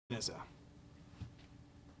Meza.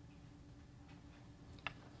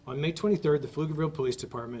 On May 23rd, the Pflugerville Police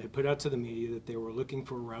Department had put out to the media that they were looking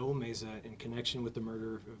for Raul Meza in connection with the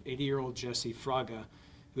murder of 80-year-old Jesse Fraga,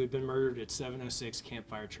 who had been murdered at 706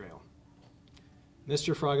 Campfire Trail.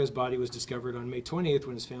 Mr. Fraga's body was discovered on May 20th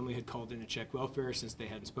when his family had called in to check welfare since they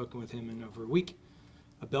hadn't spoken with him in over a week.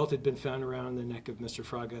 A belt had been found around the neck of Mr.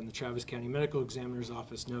 Fraga, and the Travis County Medical Examiner's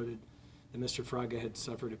Office noted that Mr. Fraga had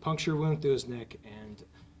suffered a puncture wound through his neck and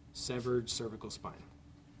severed cervical spine.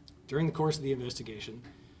 During the course of the investigation,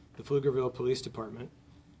 the Pflugerville Police Department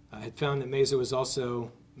had found that Meza was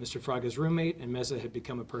also Mr. Fraga's roommate, and Meza had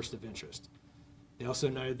become a person of interest. They also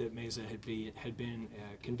noted that Meza had been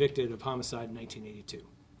convicted of homicide in 1982.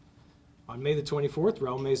 On May the 24th,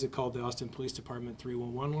 Raul Meza called the Austin Police Department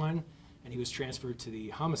 311 line, and he was transferred to the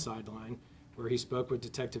homicide line, where he spoke with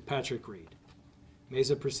Detective Patrick Reed.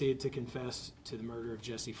 Meza proceeded to confess to the murder of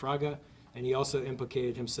Jesse Fraga, and he also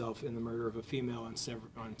implicated himself in the murder of a female on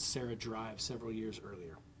Sarah Drive several years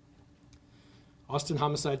earlier. Austin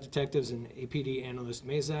homicide detectives and APD analyst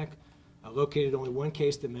Mazak located only one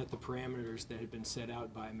case that met the parameters that had been set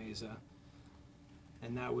out by Meza,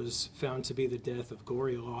 and that was found to be the death of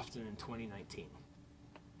Gloria Lofton in 2019.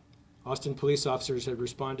 Austin police officers had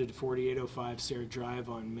responded to 4805 Sarah Drive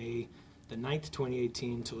on May the 9th,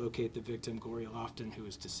 2018 to locate the victim, Gloria Lofton, who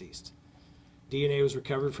was deceased. DNA was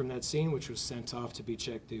recovered from that scene, which was sent off to be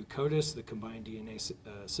checked through CODIS, the combined DNA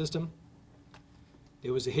system.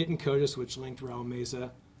 There was a hidden CODIS which linked Raul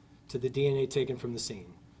Meza to the DNA taken from the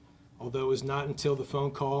scene. Although it was not until the phone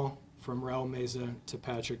call from Raul Meza to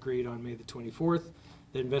Patrick Reed on May the 24th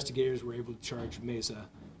that investigators were able to charge Meza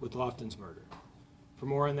with Lofton's murder. For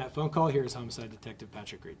more on that phone call, here's Homicide Detective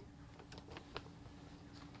Patrick Reed.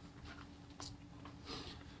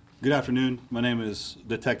 Good afternoon. My name is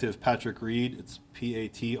Detective Patrick Reed. It's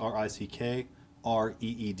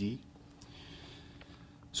P-A-T-R-I-C-K-R-E-E-D.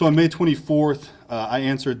 So on May 24th, I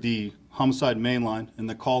answered the homicide main line, and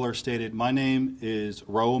the caller stated, "My name is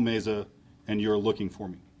Raul Meza, and you're looking for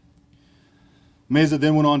me." Meza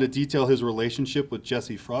then went on to detail his relationship with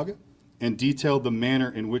Jesse Fraga and detailed the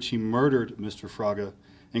manner in which he murdered Mr. Fraga,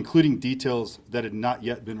 including details that had not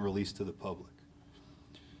yet been released to the public.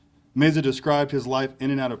 Meza described his life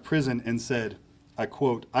in and out of prison and said, I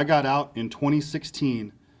quote, "I got out in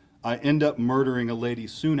 2016. I end up murdering a lady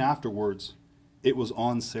soon afterwards. It was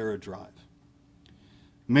on Sarah Drive."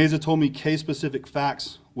 Meza told me case-specific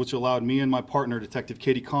facts, which allowed me and my partner, Detective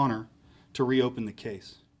Katie Connor, to reopen the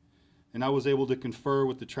case. And I was able to confer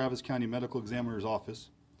with the Travis County Medical Examiner's Office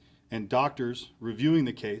and doctors reviewing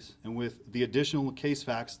the case, and with the additional case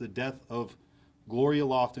facts, the death of Gloria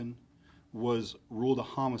Lofton was ruled a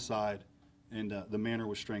homicide, and the manner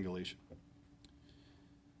was strangulation.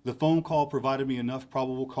 The phone call provided me enough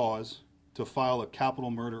probable cause to file a capital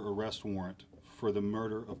murder arrest warrant for the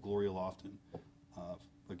murder of Gloria Lofton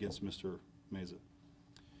against Mr. Meza.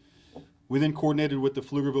 We then coordinated with the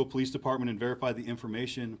Pflugerville Police Department and verified the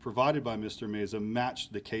information provided by Mr. Meza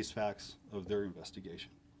matched the case facts of their investigation.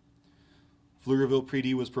 Pflugerville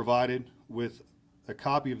PD was provided with a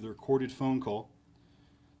copy of the recorded phone call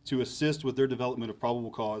to assist with their development of probable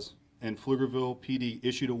cause, and Pflugerville PD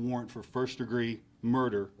issued a warrant for first-degree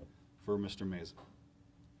murder for Mr. Meza.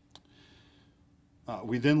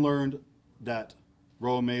 We then learned that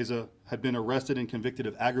Raul Meza had been arrested and convicted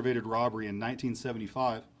of aggravated robbery in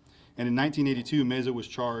 1975, and in 1982, Meza was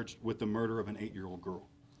charged with the murder of an 8-year-old girl.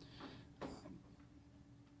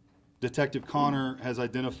 Detective Connor has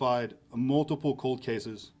identified multiple cold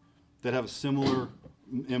cases that have a similar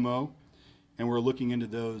MO, and we're looking into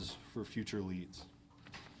those for future leads.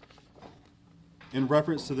 In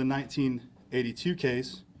reference to the 1982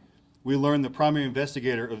 case, we learned the primary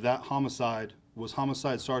investigator of that homicide was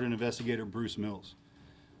Homicide Sergeant Investigator Bruce Mills.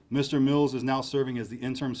 Mr. Mills is now serving as the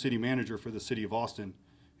interim city manager for the city of Austin,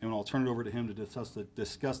 and I'll turn it over to him to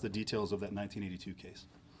discuss the details of that 1982 case.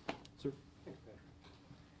 Sir? Thanks, Patrick.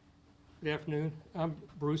 Good afternoon. I'm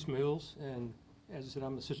Bruce Mills, and as I said,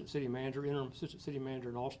 I'm assistant city manager, interim assistant city manager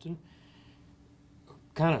in Austin.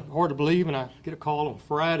 Kind of hard to believe, and I get a call on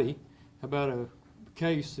Friday about a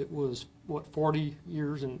case that was, what, 40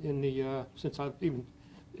 years since I even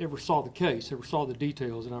ever saw the case, ever saw the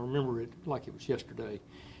details, and I remember it like it was yesterday.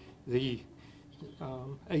 The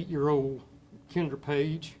 8-year-old Kendra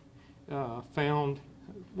Page found,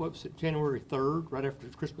 what was it, January 3rd, right after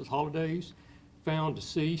the Christmas holidays, found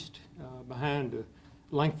deceased behind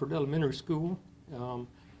Langford Elementary School,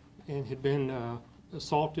 and had been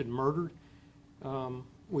assaulted and murdered.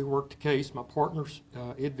 We worked the case, my partners,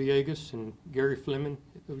 Ed Villegas and Gary Fleming,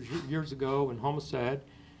 it was years ago in homicide,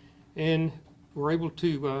 and were able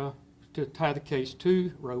to to tie the case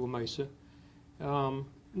to Raul Meza.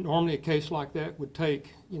 Normally, a case like that would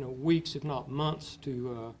take, weeks, if not months,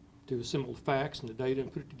 to assemble the facts and the data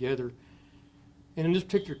and put it together. And in this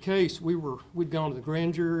particular case, we'd gone to the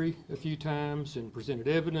grand jury a few times and presented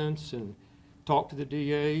evidence and talked to the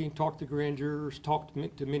DA, talked to the grand jurors, talked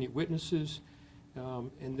to many witnesses,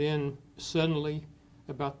 and then suddenly,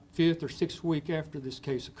 about the 5th or 6th week after this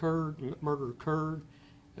case occurred, murder occurred,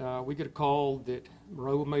 we get a call that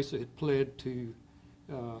Raul Meza had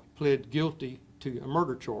pled guilty to a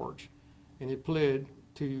murder charge, and had pled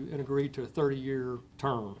to and agreed to a 30-year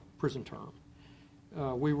term, prison term.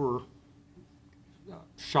 We were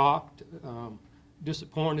shocked,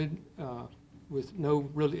 disappointed, with no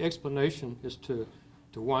really explanation as to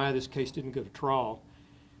why this case didn't go to trial.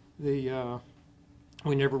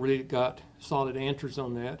 We never really got solid answers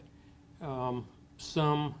on that. I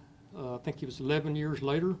think it was 11 years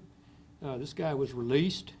later, this guy was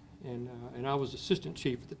released, and I was assistant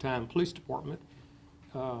chief at the time, police department.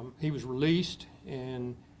 He was released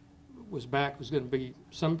and was going to be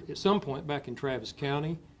at some point back in Travis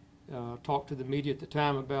County. Talked to the media at the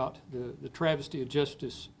time about the travesty of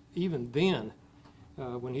justice even then,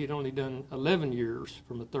 when he had only done 11 years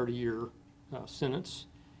from a 30-year sentence.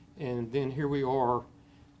 And then here we are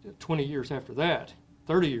 20 years after that,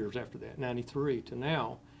 30 years after that, 93 to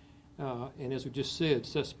now. And as we just said,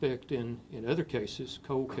 suspect in other cases,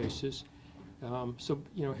 cold cases. So,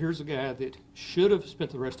 here's a guy that should have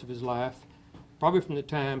spent the rest of his life, probably from the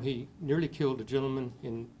time he nearly killed a gentleman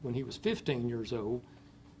when he was 15 years old,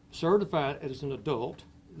 certified as an adult,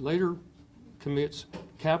 later commits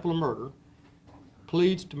capital murder,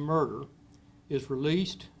 pleads to murder, is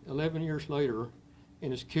released 11 years later,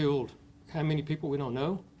 and has killed how many people we don't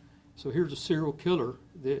know. So here's a serial killer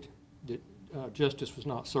that justice was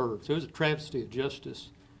not served. So it was a travesty of justice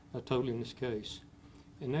totally in this case.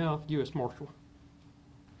 And now, U.S. Marshal.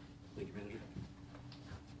 Thank you, Manager.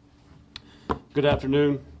 Good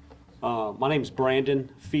afternoon. My name is Brandon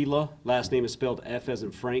Fila. Last name is spelled F as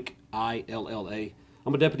in Frank, I-L-L-A.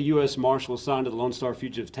 I'm a Deputy U.S. Marshal assigned to the Lone Star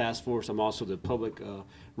Fugitive Task Force. I'm also the Public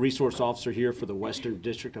Resource Officer here for the Western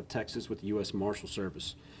District of Texas with the U.S. Marshal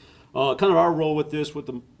Service. Kind of our role with this, with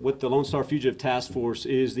the Lone Star Fugitive Task Force,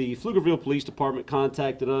 is the Pflugerville Police Department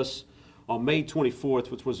contacted us on May 24th,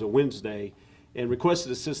 which was a Wednesday, and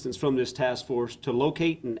requested assistance from this task force to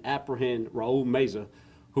locate and apprehend Raul Meza,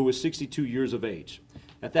 who was 62 years of age.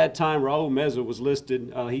 At that time, Raul Meza was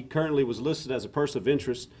listed, he currently was listed as a person of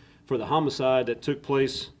interest for the homicide that took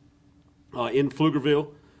place in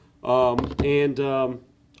Pflugerville, and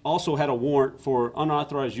also had a warrant for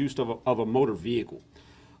unauthorized use of a motor vehicle.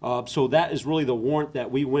 So that is really the warrant that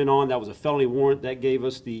we went on. That was a felony warrant that gave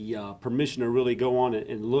us the permission to really go on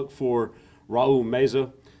and look for Raul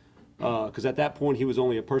Meza, because at that point he was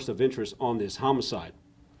only a person of interest on this homicide.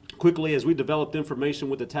 Quickly, as we developed information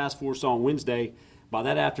with the task force on Wednesday, by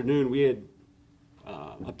that afternoon we had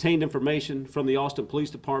obtained information from the Austin Police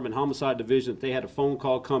Department Homicide Division that they had a phone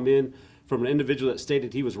call come in from an individual that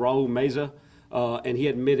stated he was Raul Meza, and he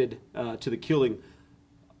admitted to the killing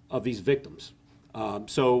of these victims.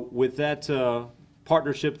 So with that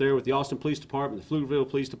partnership there with the Austin Police Department, the Pflugerville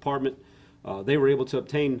Police Department, they were able to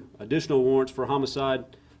obtain additional warrants for homicide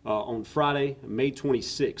on Friday, May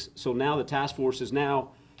 26th. So now the task force is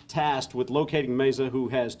now tasked with locating Meza, who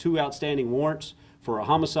has 2 outstanding warrants for a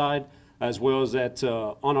homicide, as well as that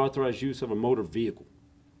unauthorized use of a motor vehicle.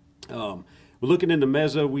 We're looking into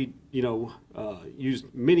Meza. We, used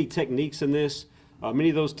many techniques in this. Many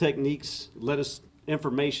of those techniques led us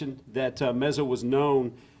information that Meza was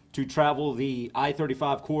known to travel the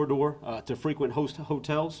I-35 corridor to frequent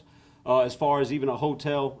hotels, as far as even a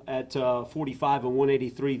hotel at 45 and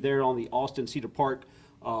 183 there on the Austin Cedar Park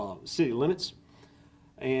city limits.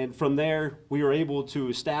 And from there, we were able to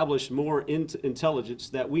establish more intelligence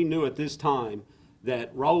that we knew at this time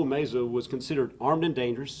that Raul Meza was considered armed and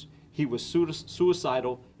dangerous. He was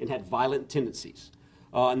suicidal and had violent tendencies.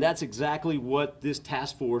 And that's exactly what this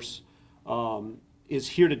task force is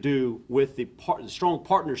here to do with the strong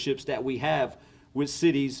partnerships that we have with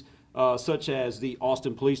cities such as the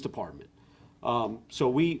Austin Police Department. So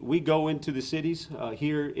we go into the cities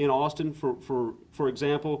here in Austin, for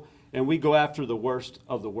example, and we go after the worst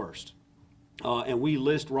of the worst. And we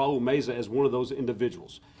list Raul Meza as one of those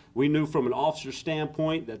individuals. We knew from an officer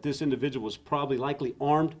standpoint that this individual was probably likely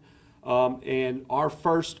armed, and our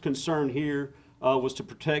first concern here was to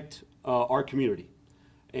protect our community.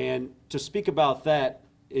 And to speak about that,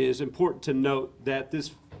 is important to note that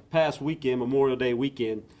this past weekend, Memorial Day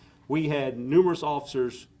weekend, we had numerous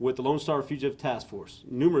officers with the Lone Star Fugitive Task Force,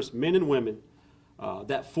 numerous men and women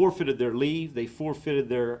that forfeited their leave. They forfeited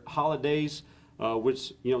their holidays,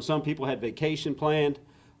 which, you know, some people had vacation planned,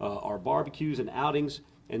 or barbecues and outings,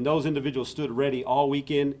 and those individuals stood ready all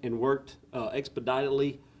weekend and worked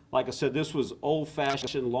expeditedly. Like I said, this was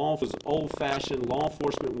old-fashioned law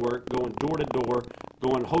enforcement work, going door to door,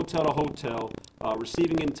 going hotel to hotel,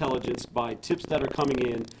 receiving intelligence by tips that are coming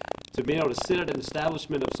in, to be able to sit at an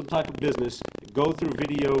establishment of some type of business, go through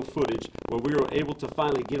video footage, where we were able to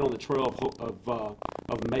finally get on the trail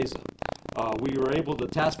of Meza. The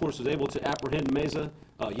task force was able to apprehend Meza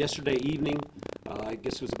yesterday evening. I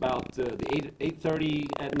guess it was about the 8:30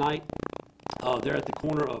 at night. They're at the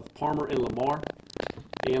corner of Palmer and Lamar.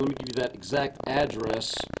 And let me give you that exact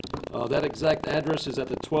address. That exact address is at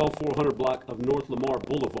the 12400 block of North Lamar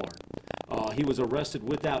Boulevard. He was arrested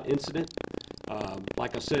without incident.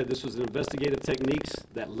 Like I said, this was an investigative techniques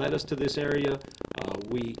that led us to this area.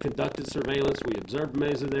 We conducted surveillance. We observed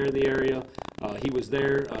Meza there in the area. He was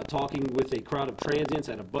there talking with a crowd of transients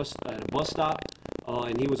at a bus stop,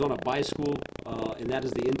 and he was on a bicycle, and that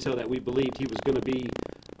is the intel that we believed he was going to be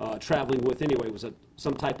traveling with anyway. It was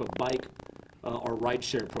some type of bike or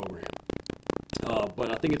ride-share program.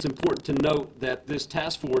 But I think it's important to note that this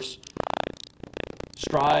task force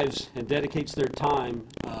strives and dedicates their time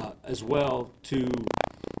as well to,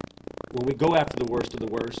 when we go after the worst of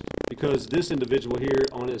the worst, because this individual here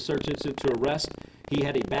on his search incident to arrest, he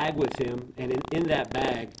had a bag with him, and in that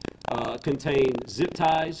bag contained zip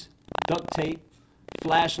ties, duct tape,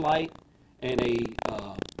 flashlight, and a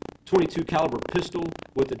 .22 caliber pistol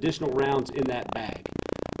with additional rounds in that bag.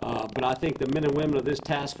 But I think the men and women of this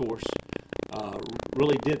task force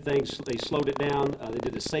really did things. They slowed it down. They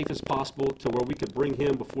did as safe as possible to where we could bring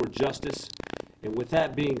him before justice. And with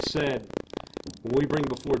that being said, when we bring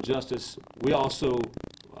before justice, we also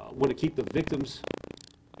want to keep the victims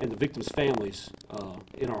and the victims' families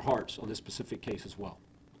in our hearts on this specific case as well.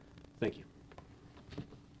 Thank you.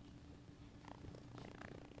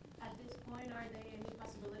 At this point, are there any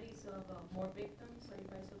possibilities of more victims? Are you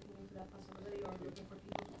guys looking into that possibility, or looking for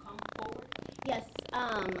people to come forward? Yes,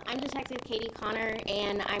 I'm Detective Katie Connor,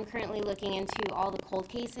 and I'm currently looking into all the cold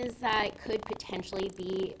cases that could potentially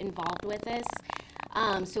be involved with this.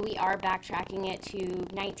 So we are backtracking it to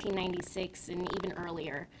 1996 and even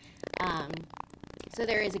earlier. So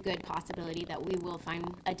there is a good possibility that we will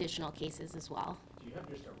find additional cases as well. Do you have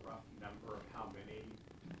just a rough number of how many,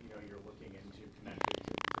 you're looking into connected to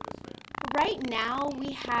this man? Right now,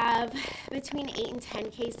 we have between 8 and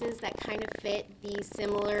 10 cases that kind of fit the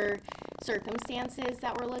similar circumstances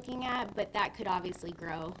that we're looking at, but that could obviously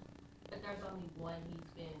grow. But there's only one he's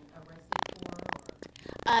been arrested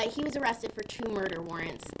for? Or? He was arrested for 2 murder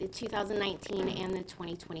warrants, the 2019 and the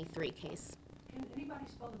 2023 case. Can anybody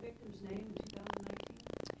spell the victim's name in 2019?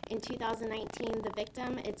 In 2019, the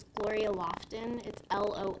victim, it's Gloria Lofton. It's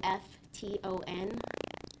Lofton.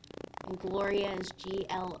 And Gloria is Gloria.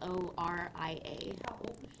 How old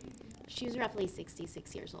was she? She was roughly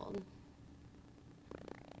 66 years old.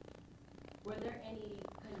 Were there any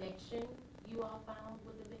connection you all found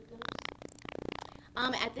with the victims?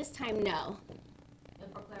 At this time, no.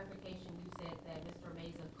 And for clarification, you said that Mr.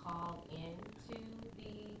 Meza called in to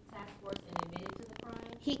the task force and admitted to the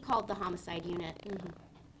crime? He called the homicide unit. Mm-hmm.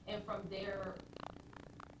 And from there,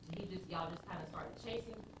 y'all just kind of started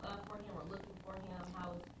chasing for him or looking for him?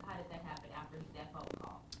 How did that happen after that phone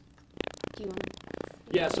call? Do you want to?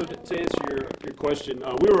 Yeah, so to answer your question,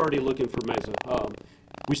 we were already looking for Meza.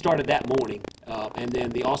 We started that morning, and then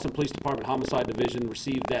the Austin Police Department Homicide Division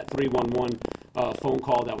received that 311 phone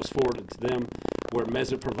call that was forwarded to them, where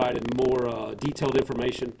Meza provided more detailed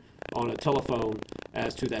information on a telephone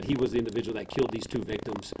as to that he was the individual that killed these 2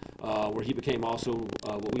 victims, where he became also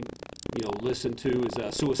what we listened to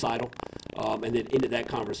is suicidal, and then ended that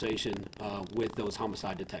conversation with those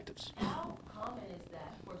homicide detectives. How common is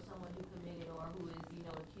that for someone who committed or who is,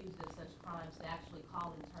 accused of such crimes to actually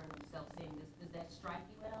call and turn themselves in? Does that strike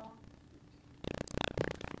you at all?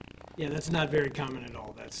 Yeah, that's not very common at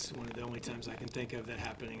all. That's one of the only times I can think of that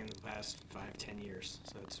happening in the past 5-10 years.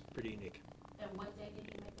 So it's pretty unique. And what day did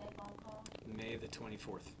you make that phone call? May the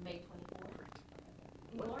 24th. May 24th? Correct.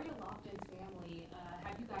 Gloria Lofton's family,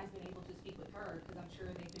 have you guys been able to speak with her? Because I'm sure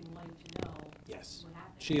they've been wanting to know Yes. what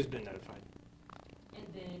happened. She has been notified. And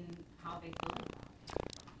then how they feel about it.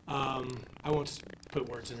 I won't put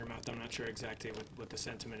words in her mouth. I'm not sure exactly what the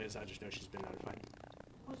sentiment is. I just know she's been notified.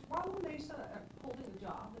 Was Raul Meza holding a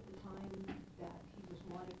job at the time that he was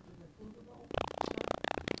wanted for the food revolt?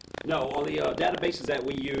 No, on the databases that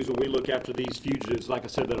we use when we look after these fugitives, like I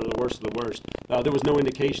said, that are the worst of the worst, there was no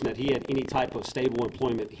indication that he had any type of stable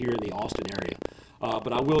employment here in the Austin area.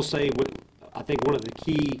 But I will say, I think one of the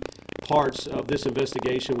key parts of this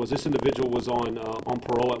investigation was this individual was on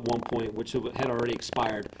parole at one point, which had already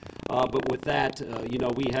expired. But with that, you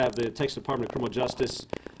know, we have the Texas Department of Criminal Justice,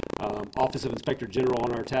 Office of Inspector General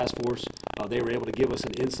on our task force. They were able to give us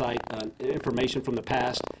an insight, information from the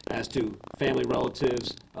past as to family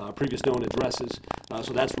relatives, previous known addresses.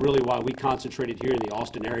 So that's really why we concentrated here in the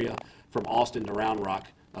Austin area, from Austin to Round Rock,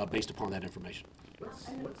 based upon that information. What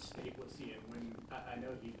state was he in when, I know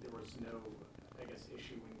there was no, I guess,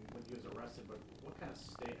 issue when he was arrested, but what kind of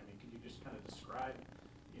state? I mean, could you just kind of describe,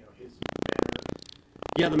 you know, his manner?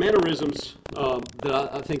 Yeah, the mannerisms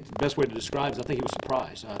that I think the best way to describe is I think he was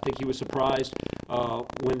surprised. I think he was surprised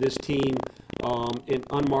when this team in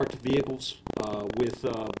unmarked vehicles with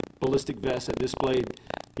ballistic vests that displayed,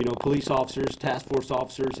 you know, police officers, task force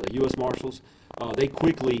officers, U.S. Marshals, they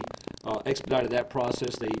quickly expedited that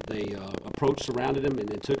process. They approached, surrounded him, and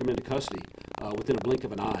then took him into custody within a blink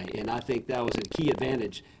of an eye. And I think that was a key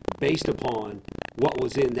advantage based upon what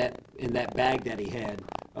was in that bag that he had.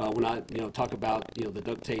 When I talk about the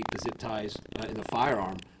duct tape, the zip ties, and the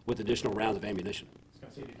firearm with additional rounds of ammunition. I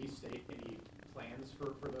was going to say, did he state any plans for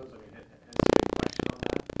those? I mean, has there been question on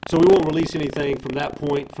that? So we won't release anything from that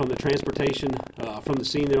point, from the transportation, from the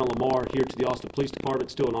scene there on Lamar here to the Austin Police Department.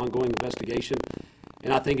 Still an ongoing investigation.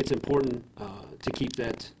 And I think it's important to keep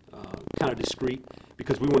that kind of discreet,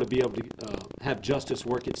 because we want to be able to have justice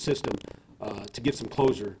work its system to give some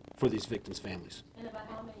closure for these victims' families. And about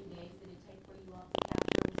how many days did it take for you all to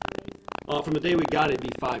capture Mr. Meza? From the day we got it,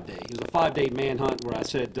 it'd be 5 days. It was a 5-day manhunt where I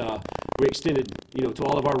said we extended, to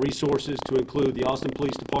all of our resources, to include the Austin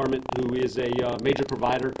Police Department, who is a major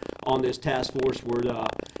provider on this task force, where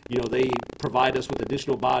they provide us with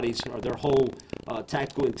additional bodies, or their whole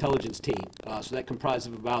tactical intelligence team. So that comprises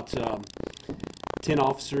of about 10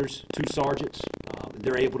 officers, 2 sergeants.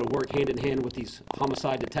 They're able to work hand in hand with these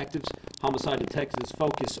homicide detectives. Homicide detectives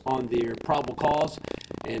focus on their probable cause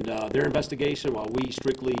and their investigation, while we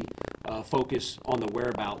strictly focus on the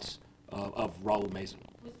whereabouts of Raul Meza.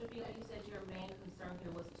 Mr. Field, you said your main concern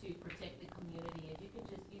here was to protect the community. If you could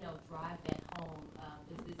just, drive that home,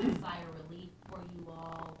 is this a sigh of relief for you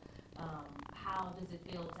all? How does it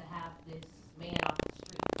feel to have this man off the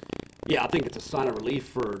street? Yeah, I think it's a sign of relief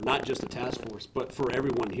for not just the task force, but for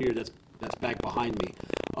everyone here that's back behind me.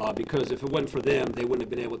 Because if it wasn't for them, they wouldn't have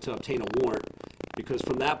been able to obtain a warrant. Because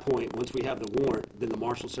from that point, once we have the warrant, then the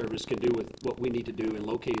Marshal Service can do with what we need to do in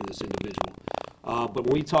locating this individual. But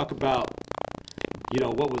when we talk about,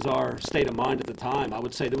 what was our state of mind at the time, I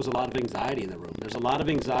would say there was a lot of anxiety in the room. There's a lot of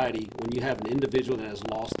anxiety when you have an individual that has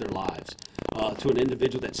lost their lives to an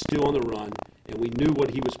individual that's still on the run, and we knew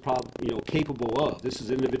what he was capable of. This is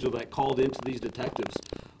an individual that called into these detectives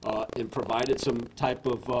and provided some type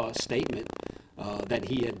of statement that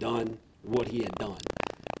he had done what he had done.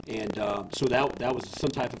 And so that was some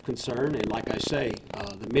type of concern. And like I say,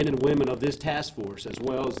 the men and women of this task force, as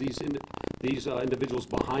well as these individuals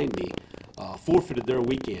behind me, forfeited their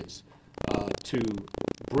weekends to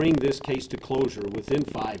bring this case to closure within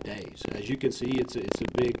 5 days. As you can see, it's a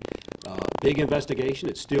big investigation.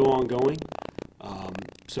 It's still ongoing.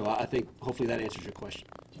 So I think hopefully that answers your question.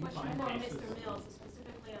 Question for Mr. Mills,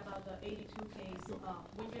 specifically about the 82 case.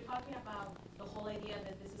 When you're talking about the whole idea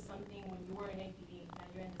that this is something when you were in APD and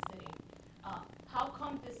you're in the city, how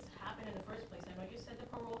come this happened in the first place? I know you said the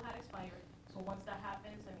parole had expired, so once that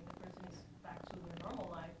happens, the person is back to their normal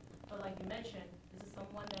life. But like you mentioned, this is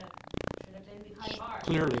someone that should have been behind bars.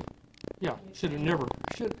 Clearly, yeah, should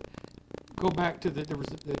go back to there was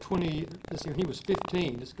the 20, let's see, when he was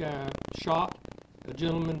 15, this guy shot a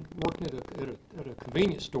gentleman working at a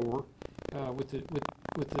convenience store with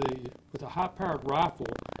a high-powered rifle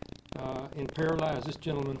and paralyzed this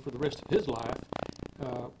gentleman for the rest of his life.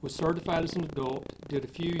 Was certified as an adult, did a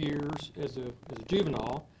few years as a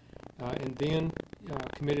juvenile, and then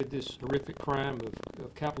committed this horrific crime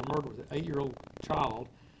of capital murder with an 8-year-old child.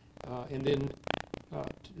 And then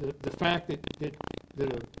the fact that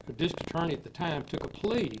a district attorney at the time took a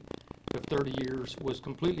plea of 30 years was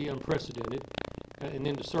completely unprecedented. And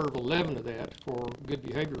then to serve 11 of that for good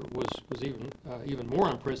behavior was even more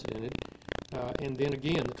unprecedented. And then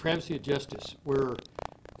again, the travesty of justice, where,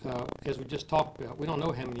 as we just talked about, we don't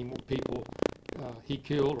know how many more people he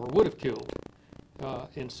killed or would have killed.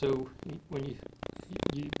 And so when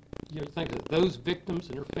you think of those victims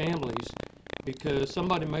and their families, because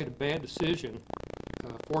somebody made a bad decision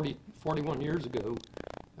 41 years ago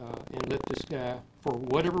and let this guy, for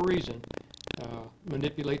whatever reason,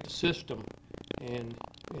 manipulate the system, and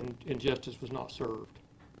justice was not served.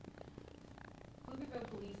 Pflugerville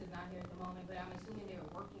Police is not here at the moment, but I'm assuming they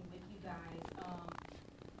were working with you guys.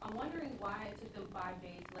 I'm wondering why it took them 5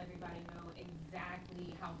 days to let everybody know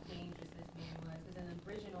exactly how dangerous this man was. Because in the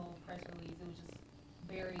original press release, it was just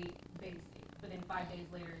very basic. But then 5 days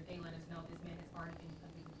later, they let us know this man has already been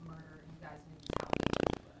convicted of murder, and you guys knew just how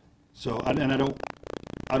dangerous he was. So, and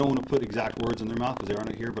I don't want to put exact words in their mouth because they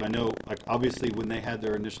aren't here, but I know, like, obviously when they had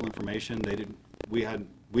their initial information, it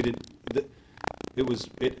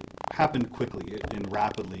happened quickly and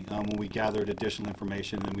rapidly when we gathered additional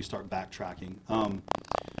information and then we start backtracking.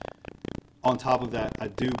 On top of that, I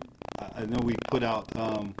know we put out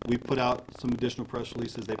some additional press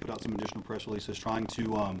releases. They put out some additional press releases trying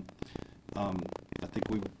to, I think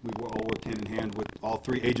we were all worked hand in hand with all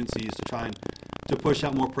three agencies to try and to push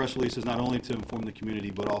out more press releases, not only to inform the community,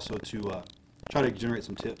 but also to try to generate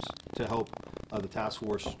some tips to help the task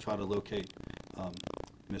force try to locate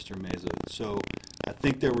Mr. Meza. So I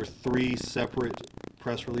think there were 3 separate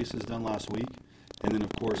press releases done last week. And then,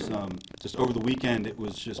 of course, just over the weekend, it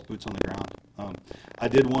was just boots on the ground. I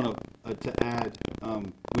did want to add,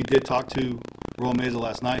 we did talk to Raul Meza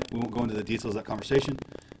last night. We won't go into the details of that conversation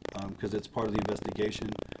because it's part of the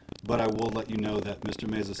investigation. But I will let you know that Mr.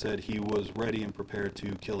 Meza said he was ready and prepared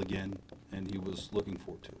to kill again, and he was looking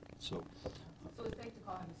forward to it. So it's safe to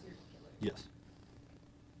call him a serial killer? yes.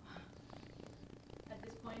 At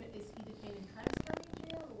this point, is he detained in Travis County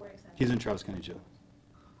Jail, or where exactly? He's in Travis County Jail.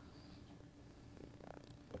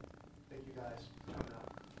 Thank you guys for coming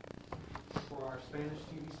up. For our Spanish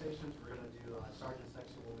TV stations, we're gonna do Sergeant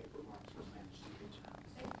section will make remarks for Spanish TV.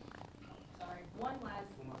 Sorry, one last.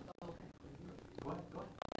 One more. Okay. Go ahead, go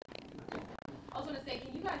ahead. I was gonna say,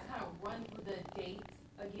 can you guys kind of run through the dates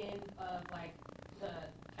again of like the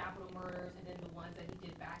capital murders and then the ones that he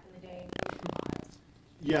did back in the day?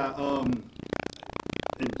 Yeah,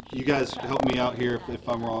 and you guys help me out here if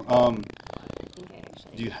I'm wrong.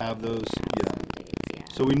 Do you have those? Yeah.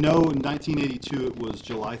 So we know in 1982 it was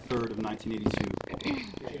July 3rd of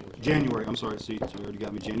 1982. January, I'm sorry, so you already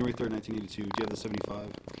got me. January 3rd, 1982. Do you have the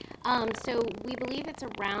 75? So we believe it's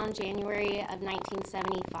around January of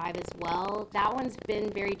 1975 as well. That one's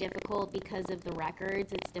been very difficult because of the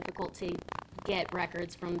records. It's difficult to get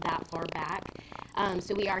records from that far back.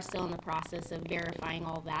 So we are still in the process of verifying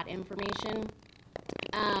all that information.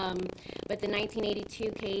 But the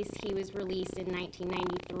 1982 case, he was released in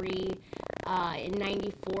 1993. In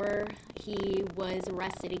 94, he was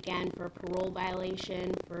arrested again for a parole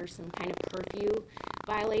violation for some kind of curfew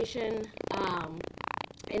violation.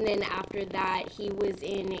 And then after that, he was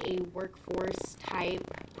in a workforce type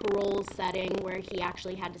parole setting where he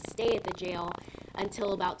actually had to stay at the jail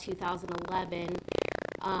until about 2011.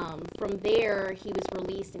 From there, he was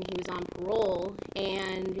released and he was on parole,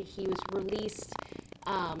 and he was released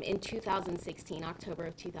in 2016, October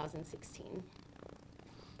of 2016.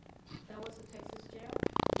 That was the Texas jail?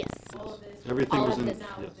 Yes. All of this? Everything All was of in, this.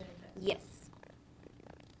 Now yes. it's been in Texas. Yes.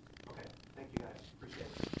 Okay, thank you guys, appreciate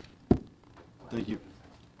it. Thank you.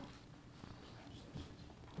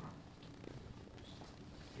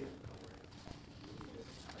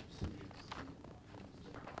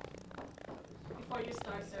 Before you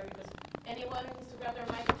start, sir, because anyone who needs to grab their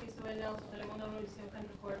mic, please do it now, so that everyone knows you can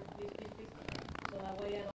record. Please